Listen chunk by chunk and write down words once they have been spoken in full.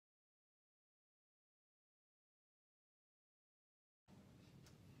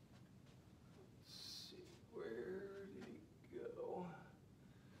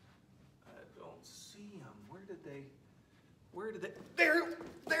Where did they?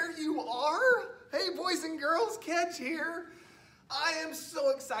 There you are. Hey, boys and girls, Kedge here. I am so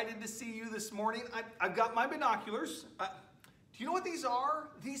excited to see you this morning. I've got my binoculars. Do you know what these are?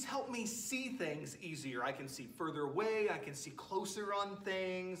 These help me see things easier. I can see further away. I can see closer on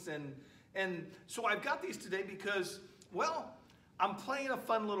things. And so I've got these today because, well, I'm playing a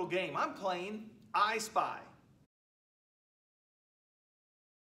fun little game. I'm playing I Spy.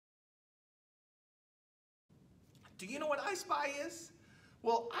 Do you know what I Spy is?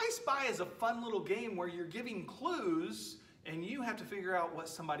 Well, I Spy is a fun little game where you're giving clues and you have to figure out what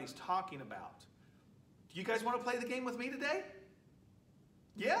somebody's talking about. Do you guys want to play the game with me today?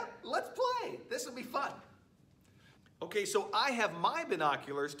 Yeah? Let's play. This will be fun. Okay, so I have my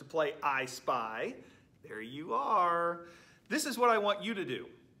binoculars to play I Spy. There you are. This is what I want you to do.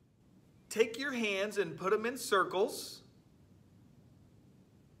 Take your hands and put them in circles.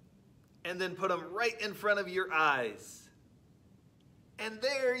 And then put them right in front of your eyes. And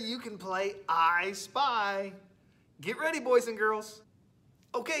there you can play I Spy. Get ready, boys and girls.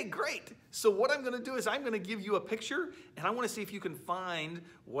 Okay, great. So what I'm going to do is I'm going to give you a picture, and I want to see if you can find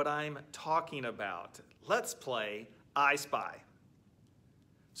what I'm talking about. Let's play I Spy.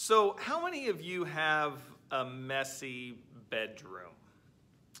 So how many of you have a messy bedroom?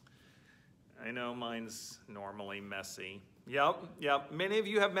 I know mine's normally messy. Yep. Many of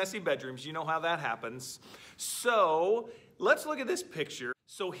you have messy bedrooms. You know how that happens. So let's look at this picture.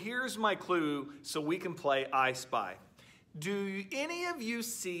 So here's my clue so we can play I Spy. Do any of you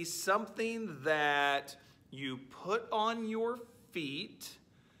see something that you put on your feet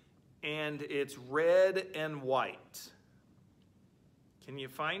and it's red and white? Can you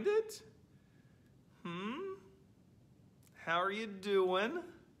find it? How are you doing?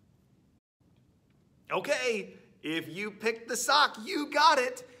 Okay, if you picked the sock, you got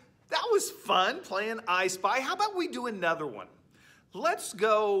it. That was fun playing I Spy. How about we do another one? Let's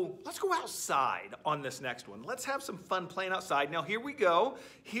go outside on this next one. Let's have some fun playing outside. Now here we go.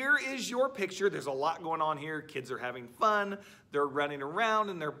 Here is your picture. There's a lot going on here. Kids are having fun. They're running around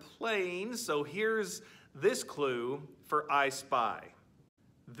and they're playing. So here's this clue for I Spy.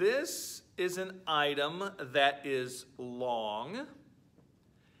 This is an item that is long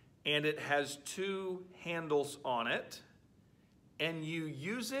and it has two handles on it, and you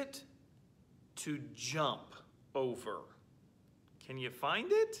use it to jump over. Can you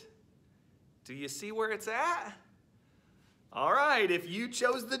find it? Do you see where it's at? All right, if you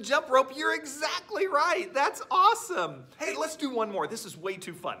chose the jump rope, you're exactly right. That's awesome. Hey, let's do one more. This is way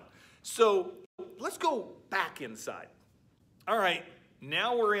too fun. So let's go back inside. All right,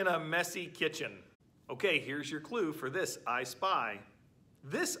 now we're in a messy kitchen. Okay, here's your clue for this I Spy.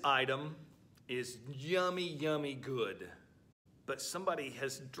 This item is yummy, yummy good, but somebody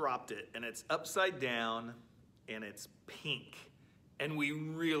has dropped it and it's upside down and it's pink. And we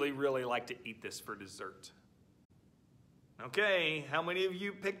really, really like to eat this for dessert. Okay, how many of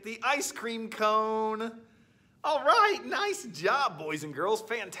you picked the ice cream cone? All right, nice job, boys and girls,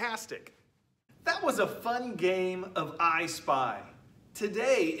 fantastic. That was a fun game of I Spy.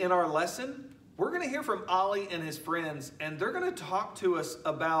 Today in our lesson, we're gonna hear from Ollie and his friends, and they're gonna talk to us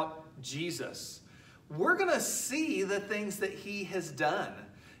about Jesus. We're gonna see the things that he has done.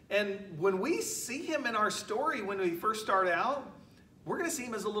 And when we see him in our story, when we first start out, we're going to see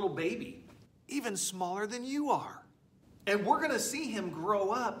him as a little baby, even smaller than you are. And we're going to see him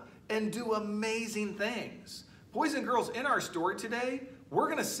grow up and do amazing things. Boys and girls, in our story today, we're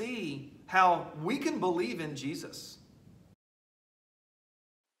going to see how we can believe in Jesus.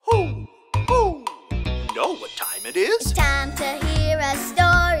 Who know what time it is? It's time to hear a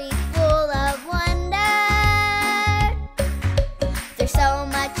story full of wonder. There's so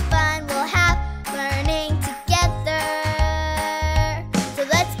much fun we'll have learning together. So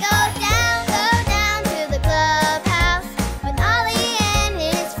let's go down to the clubhouse with Ollie and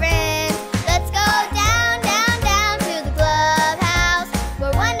his friends. Let's go down to the clubhouse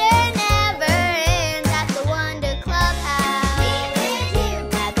where wonder never ends at the Wonder Clubhouse. Meet with you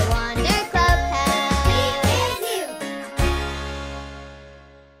at the Wonder Clubhouse. Meet with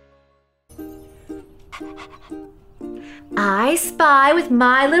you. I Spy with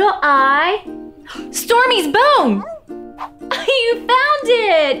my little eye. Stormy's bone! You found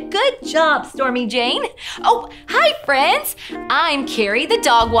it! Good job, Stormy Jane. Oh, hi friends! I'm Carrie the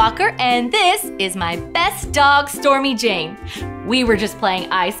dog walker, and this is my best dog, Stormy Jane. We were just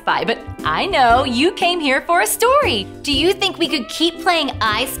playing I Spy, but I know you came here for a story. Do you think we could keep playing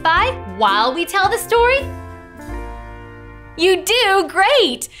I Spy while we tell the story? You do?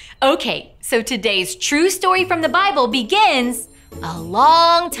 Great! Okay, so today's true story from the Bible begins a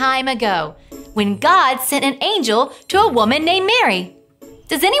long time ago. when God sent an angel to a woman named Mary.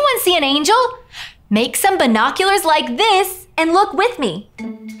 Does anyone see an angel? Make some binoculars like this and look with me.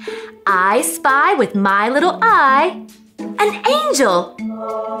 I spy with my little eye an angel.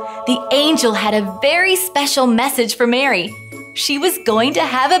 The angel had a very special message for Mary. She was going to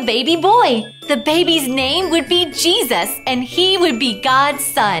have a baby boy. The baby's name would be Jesus, and he would be God's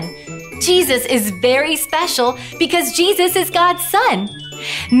son. Jesus is very special because Jesus is God's son.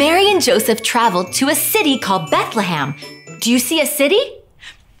 Mary and Joseph traveled to a city called Bethlehem. Do you see a city?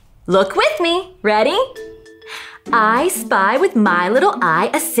 Look with me. Ready? I spy with my little eye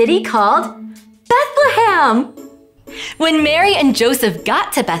a city called Bethlehem. When Mary and Joseph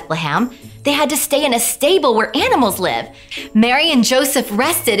got to Bethlehem, they had to stay in a stable where animals live. Mary and Joseph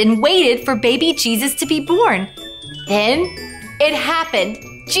rested and waited for baby Jesus to be born. Then it happened.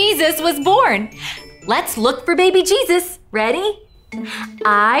 Jesus was born. Let's look for baby Jesus. Ready?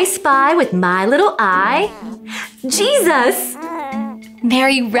 I spy with my little eye Jesus.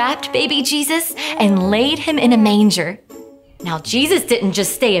 Mary wrapped baby Jesus and laid him in a manger. Now, Jesus didn't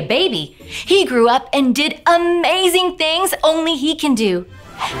just stay a baby. He grew up and did amazing things only he can do.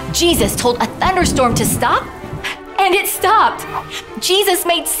 Jesus told a thunderstorm to stop, and it stopped. Jesus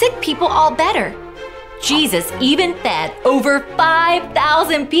made sick people all better. Jesus even fed over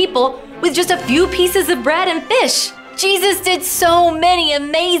 5,000 people with just a few pieces of bread and fish. Jesus did so many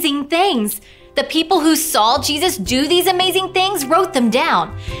amazing things. The people who saw Jesus do these amazing things wrote them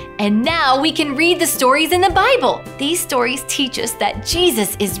down. And now we can read the stories in the Bible. These stories teach us that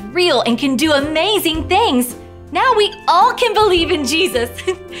Jesus is real and can do amazing things. Now we all can believe in Jesus.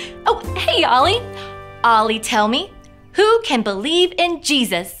 Oh, hey, Ollie. Ollie, tell me, who can believe in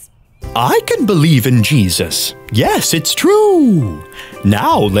Jesus? I can believe in Jesus. Yes, it's true.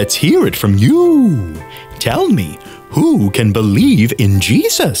 Now let's hear it from you. Tell me, who can believe in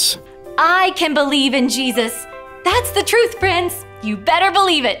Jesus? I can believe in Jesus. That's the truth, friends. You better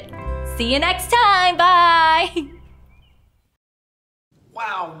believe it. See you next time. Bye.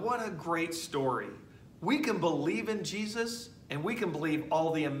 Wow, what a great story. We can believe in Jesus, and we can believe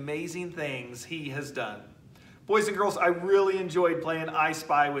all the amazing things he has done. Boys and girls, I really enjoyed playing I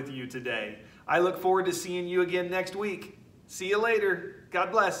Spy with you today. I look forward to seeing you again next week. See you later.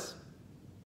 God bless.